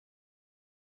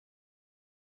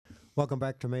Welcome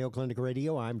back to Mayo Clinic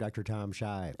Radio. I'm Dr. Tom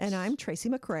Shives. And I'm Tracy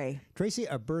McCrae. Tracy,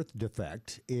 a birth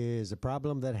defect is a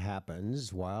problem that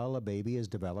happens while a baby is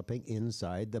developing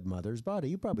inside the mother's body.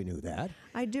 You probably knew that.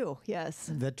 I do,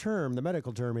 yes. The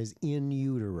medical term is in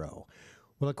utero.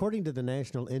 Well, according to the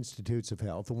National Institutes of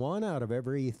Health, 1 out of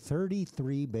every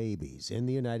 33 babies in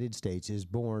the United States is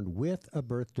born with a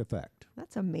birth defect.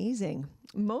 That's amazing.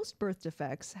 Most birth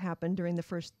defects happen during the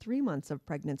first 3 months of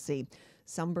pregnancy.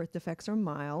 Some birth defects are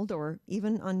mild or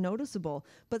even unnoticeable,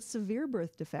 but severe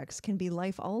birth defects can be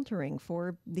life-altering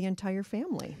for the entire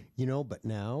family. But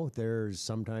now there's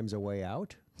sometimes a way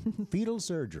out. Fetal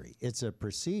surgery. It's a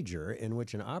procedure in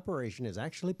which an operation is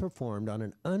actually performed on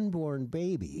an unborn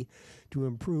baby to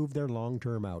improve their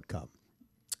long-term outcome.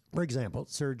 For example,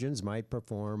 surgeons might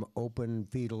perform open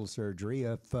fetal surgery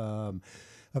if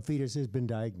a fetus has been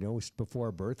diagnosed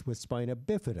before birth with spina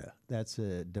bifida. That's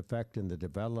a defect in the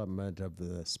development of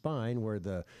the spine where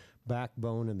the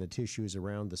backbone and the tissues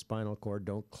around the spinal cord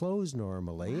don't close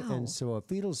normally. Wow. And so a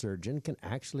fetal surgeon can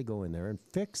actually go in there and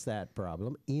fix that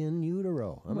problem in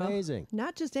utero. Amazing. Well,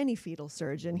 not just any fetal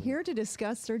surgeon. Here to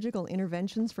discuss surgical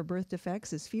interventions for birth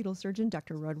defects is fetal surgeon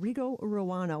Dr. Rodrigo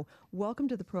Ruano. Welcome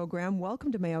to the program.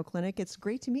 Welcome to Mayo Clinic. It's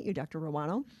great to meet you, Dr.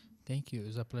 Ruano. Thank you.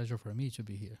 It's a pleasure for me to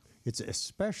be here. It's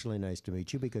especially nice to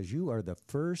meet you because you are the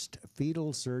first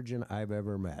fetal surgeon I've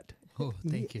ever met. Oh,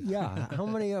 thank you. Yeah. How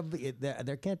many of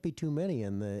there can't be too many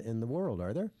in the world,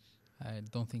 are there? I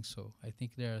don't think so. I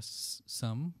think there are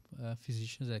some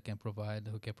physicians who can provide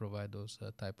those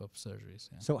type of surgeries.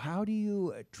 Yeah. So how do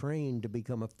you train to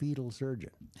become a fetal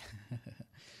surgeon?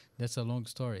 That's a long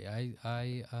story.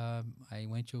 I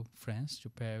went to France, to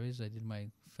Paris. I did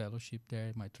my fellowship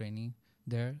there, my training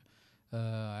there.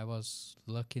 I was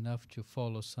lucky enough to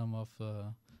follow some of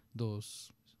those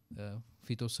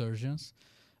fetal surgeons,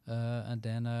 and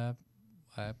then I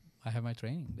have my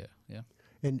training there. Yeah.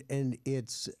 And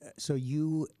it's so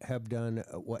you have done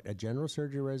a general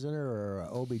surgery residency or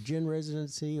a OB-GYN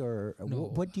residency or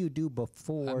No, what do you do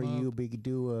before you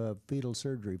do a fetal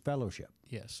surgery fellowship?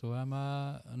 Yeah, so I'm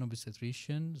an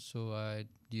obstetrician, so I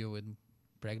deal with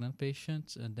pregnant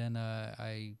patients, and then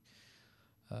I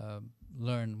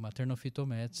learn maternal-fetal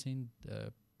medicine,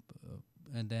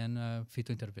 and then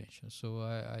fetal intervention. So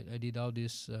I did all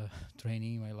this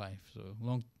training in my life, so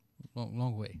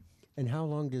long way. And how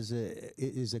long is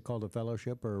it called a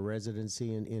fellowship or a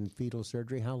residency in fetal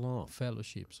surgery? How long?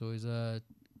 Fellowship. So it's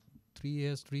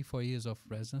 4 years of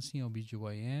residency in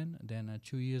OB-GYN, then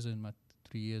 2 years in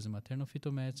 3 years in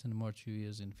maternal-fetal medicine, and more 2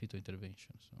 years in fetal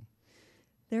intervention. So.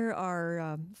 There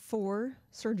are 4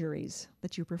 surgeries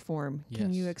that you perform. Yes.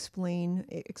 Can you explain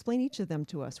each of them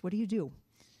to us? What do you do?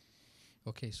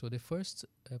 Okay, so the first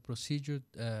procedure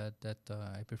that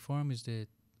I perform is the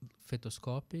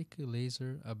Fetoscopic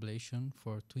laser ablation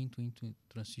for twin-twin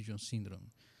transfusion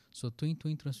syndrome. So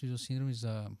twin-twin transfusion syndrome is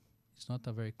it's not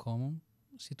a very common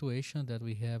situation that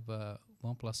we have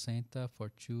one placenta for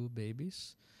 2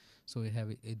 babies. So we have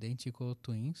identical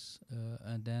twins,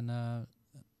 and then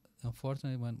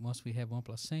unfortunately, once we have one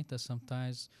placenta,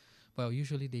 sometimes,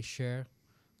 usually they share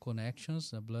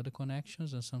connections, blood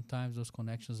connections, and sometimes those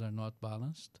connections are not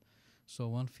balanced. So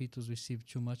one fetus receives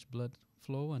too much blood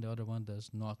flow, and the other one does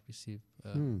not receive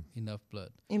enough blood.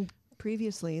 And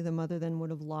previously, the mother then would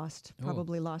have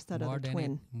probably lost that other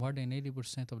twin. More than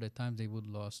 80% of the time, they would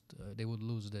lose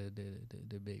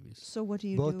the babies. So what do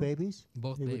you Both do? babies?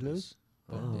 Both They would babies. lose?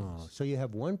 Both Oh, babies. so you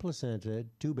have one placenta,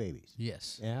 2 babies.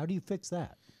 Yes. And how do you fix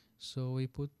that? So we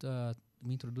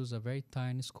introduce a very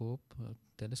tiny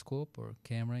telescope or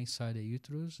camera inside the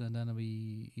uterus, and then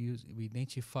we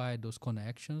identify those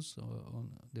connections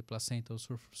on the placental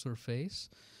surface,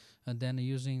 and then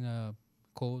using a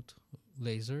cold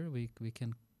laser, we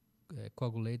can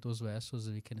coagulate those vessels,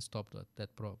 and we can stop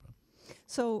that problem.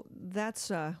 So that's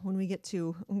when we get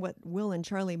to what Will and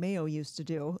Charlie Mayo used to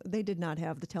do. They did not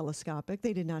have the telescopic.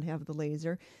 They did not have the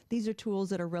laser. These are tools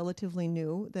that are relatively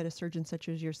new that a surgeon such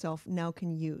as yourself now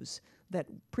can use that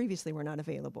previously were not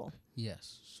available.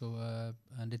 Yes. So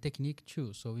and the technique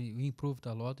too. So we improved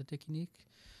a lot the technique.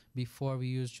 Before we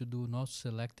used to do not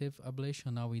selective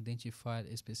ablation. Now we identified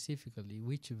specifically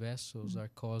which vessels are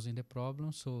causing the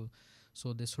problem. So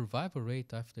the survival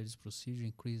rate after this procedure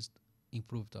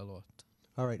improved a lot.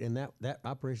 All right, and that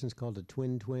operation is called a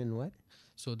twin what?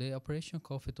 So the operation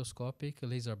called Fetoscopic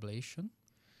laser ablation.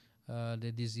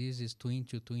 The disease is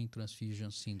twin-to-twin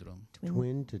transfusion syndrome.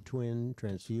 Twin-to-twin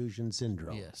transfusion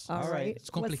syndrome. Yes. All right. It's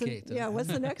complicated. What's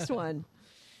the next one?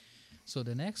 So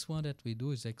the next one that we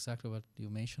do is exactly what you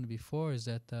mentioned before, is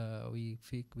that we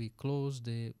close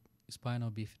the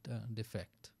spinal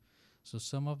defect. So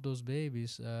some of those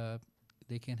babies,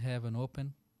 they can have an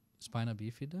open spina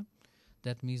bifida.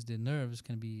 That means the nerves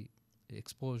can be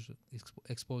exposed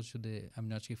to the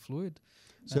amniotic fluid.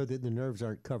 So that the nerves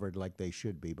aren't covered like they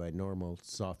should be by normal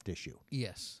soft tissue.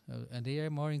 Yes, and they are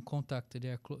more in contact. They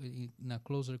are in a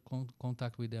closer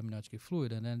contact with the amniotic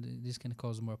fluid, and then this can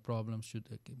cause more problems,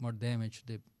 more damage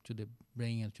to the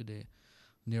brain and to the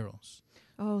neurons.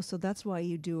 Oh, so that's why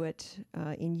you do it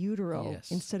in utero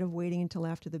Yes. instead of waiting until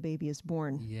after the baby is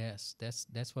born. Yes,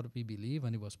 that's what we believe,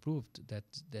 and it was proved that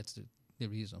that's the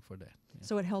reason for that. Yeah.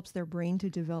 So it helps their brain to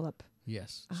develop.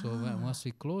 Yes. So once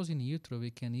we close in utero,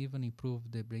 we can even improve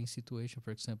the brain situation.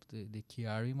 For example, the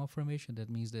Chiari malformation. That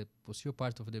means the posterior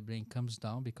part of the brain comes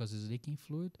down because it's leaking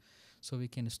fluid. So we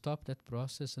can stop that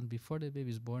process, and before the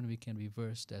baby is born, we can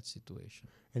reverse that situation.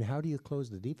 And how do you close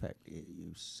the defect?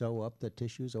 You sew up the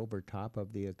tissues over top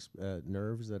of the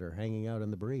nerves that are hanging out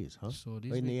in the breeze, huh? So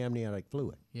this In the amniotic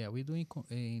fluid. yeah, we're doing.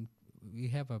 We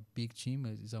have a big team.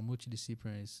 It's a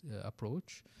multidisciplinary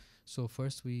approach. So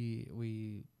first we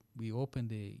open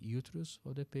the uterus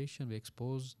of the patient. We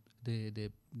expose the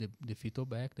fetal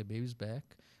back, the baby's back,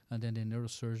 and then the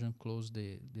neurosurgeon close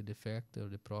the defect or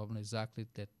the problem exactly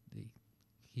that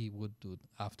he would do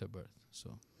after birth. So,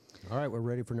 All right, we're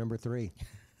ready for number 3.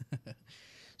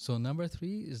 so number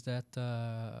 3 is that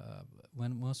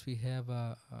once we have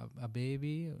a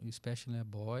baby, especially a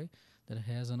boy, that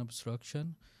has an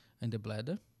obstruction in the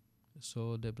bladder,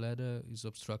 so the bladder is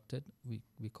obstructed.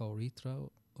 We call urethral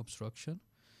obstruction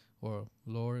or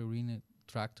lower urinary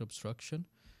tract obstruction,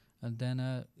 and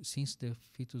then since the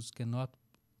fetus cannot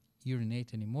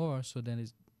urinate anymore, so then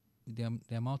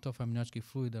the amount of amniotic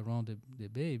fluid around the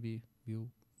baby will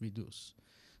reduce.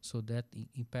 So that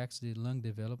impacts the lung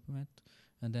development,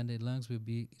 and then the lungs will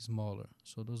be smaller.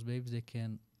 So those babies, they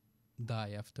can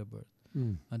die after birth.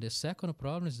 And the second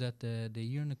problem is that the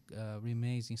urine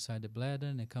remains inside the bladder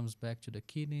and it comes back to the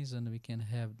kidneys, and we can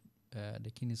have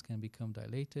the kidneys can become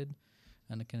dilated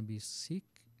and it can be sick.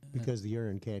 Because the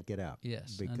urine can't get out.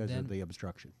 Yes. Because of the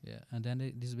obstruction. Yeah, and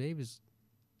then these babies,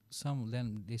 some of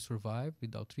them they survive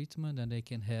without treatment, and they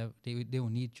can have they will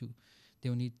need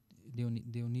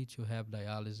to have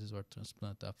dialysis or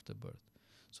transplant after birth.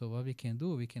 So what we can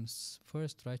do, we can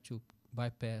first try to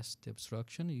bypass the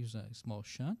obstruction, use a small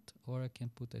shunt, or I can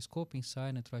put a scope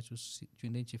inside and try to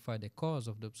identify the cause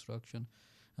of the obstruction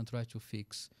and try to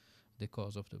fix the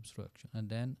cause of the obstruction. And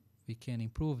then we can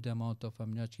improve the amount of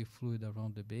amniotic fluid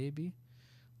around the baby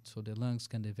so the lungs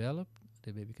can develop,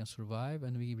 the baby can survive,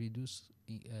 and we reduce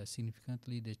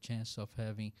significantly the chance of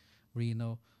having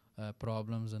renal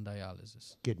problems and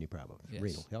dialysis. Kidney problems, Yes.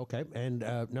 renal. Okay, and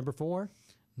number 4?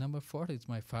 Number 4 is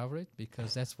my favorite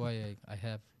because that's why I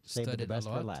have Save the studied best a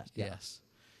for lot. last, yeah. Yes,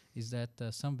 is that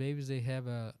some babies, they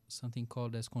have something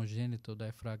called as congenital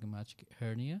diaphragmatic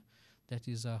hernia. That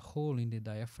is a hole in the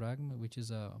diaphragm, which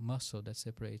is a muscle that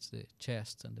separates the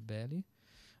chest and the belly.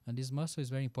 And this muscle is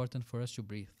very important for us to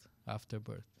breathe after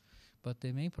birth. But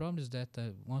the main problem is that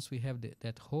once we have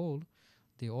that hole,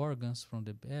 the organs from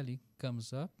the belly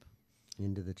comes up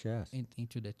Into the chest.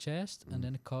 into the chest, and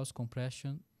then it causes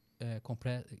compression,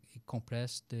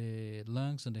 compress the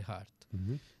lungs and the heart.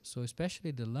 So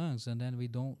especially the lungs, and then we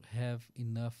don't have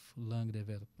enough lung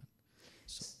development.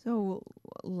 So,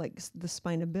 like the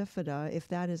spina bifida, if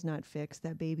that is not fixed,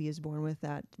 that baby is born with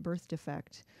that birth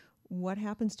defect. What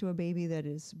happens to a baby that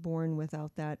is born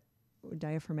without that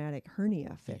diaphragmatic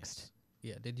hernia fixed? Yes.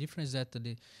 Yeah, the difference is that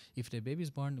if the baby is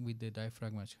born with the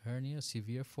diaphragmatic hernia,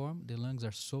 severe form, the lungs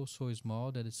are so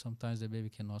small that sometimes the baby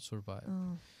cannot survive.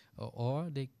 Or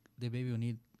the baby will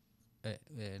need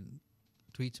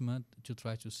treatment to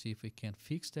try to see if we can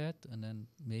fix that, and then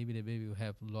maybe the baby will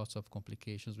have lots of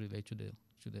complications related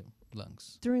to the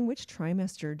lungs. During which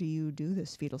trimester do you do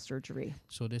this fetal surgery?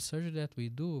 So the surgery that we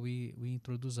do, we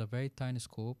introduce a very tiny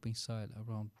scope inside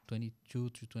around 22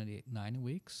 to 29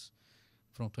 weeks.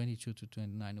 From 22 to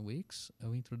 29 weeks,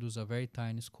 we introduce a very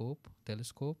tiny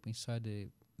telescope inside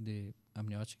the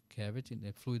amniotic cavity,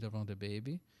 the fluid around the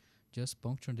baby, just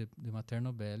puncture the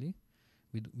maternal belly.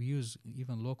 We use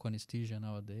even local anesthesia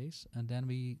nowadays, and then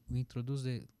we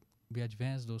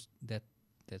advance that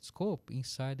scope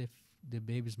inside the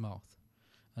baby's mouth,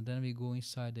 and then we go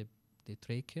inside the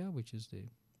trachea, which is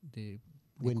the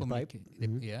Windpipe.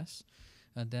 Yes,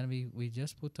 and then we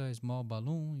just put a small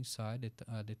balloon inside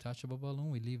a detachable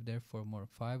balloon. We leave there for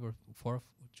 4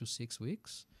 to 6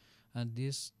 weeks, and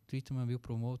this treatment will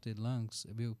promote the lungs,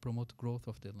 will promote growth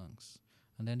of the lungs.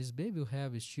 And then this baby will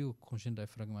have still congenital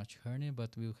diaphragmatic hernia,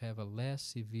 but will have a less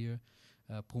severe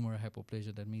pulmonary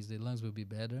hypoplasia. That means the lungs will be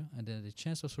better, and then the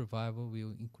chance of survival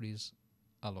will increase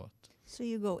a lot. So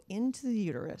you go into the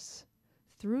uterus,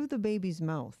 through the baby's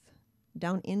mouth,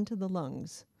 down into the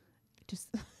lungs. Just,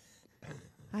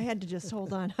 I had to just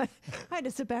hold on. I had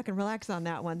to sit back and relax on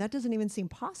that one. That doesn't even seem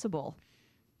possible.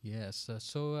 Yes,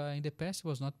 in the past it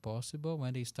was not possible.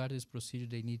 When they started this procedure,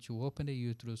 they need to open the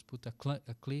uterus, put a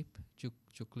clip to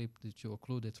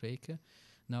occlude the trachea.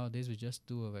 Nowadays we just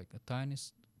do a tiny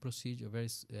procedure, very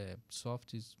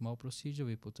soft, small procedure.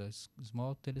 We put a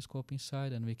small telescope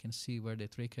inside, and we can see where the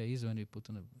trachea is. When we put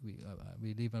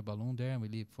we leave a balloon there, and we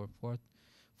leave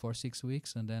for 6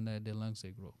 weeks, and then the lungs, they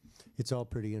grow. It's all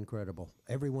pretty incredible,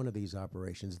 every one of these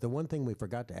operations. The one thing we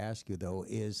forgot to ask you, though,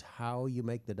 is how you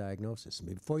make the diagnosis. I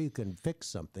mean, before you can fix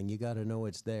something, you got to know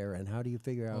it's there, and how do you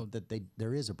figure out that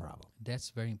there is a problem? That's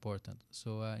very important.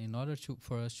 So in order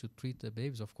for us to treat the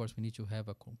babies, of course, we need to have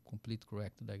a complete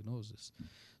correct diagnosis.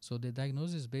 So the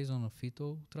diagnosis is based on a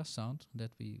fetal ultrasound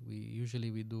that we usually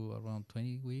do around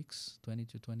 20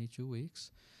 to 22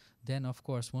 weeks. Then, of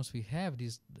course, once we have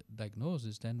this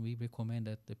diagnosis, then we recommend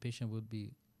that the patient would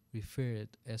be referred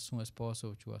as soon as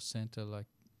possible to a center like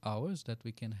ours, that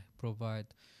we can provide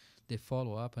the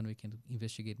follow-up and we can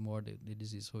investigate more the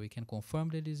disease. So we can confirm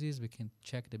the disease, we can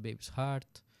check the baby's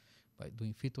heart by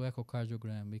doing fetal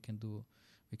echocardiogram. We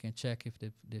can check if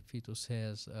the fetus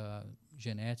has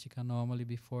genetic anomaly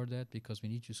before that, because we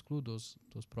need to exclude those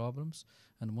problems.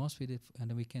 And once and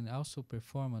then we can also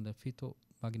perform on the fetal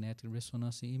magnetic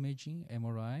resonance imaging,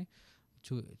 MRI,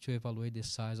 to evaluate the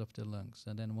size of the lungs.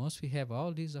 And then once we have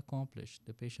all these accomplished,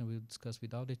 the patient will discuss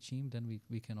with our team, then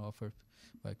we can offer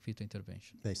fetal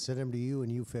intervention. They send them to you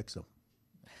and you fix them.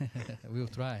 We'll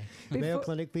try. Mayo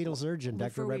Clinic fetal surgeon,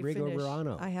 Dr. Rodrigo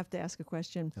Ruano. I have to ask a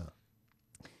question.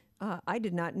 I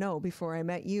did not know before I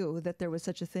met you that there was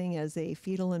such a thing as a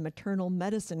fetal and maternal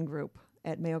medicine group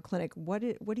at Mayo Clinic. What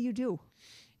do you do?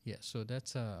 Yeah, so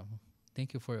that's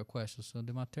thank you for your question. So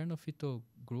the maternal fetal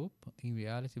group, in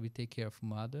reality, we take care of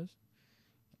mothers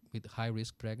with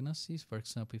high-risk pregnancies. For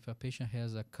example, if a patient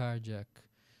has a cardiac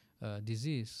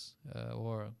disease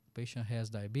or patient has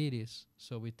diabetes,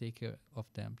 so we take care of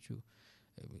them too.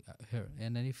 Her.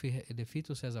 And then if the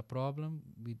fetus has a problem,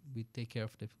 we take care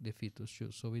of the fetus too.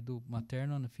 So we do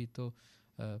maternal and fetal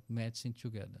medicine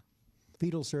together.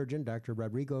 Fetal surgeon, Dr.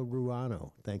 Rodrigo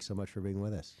Ruano. Thanks so much for being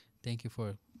with us. Thank you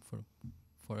for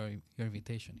your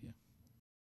invitation here.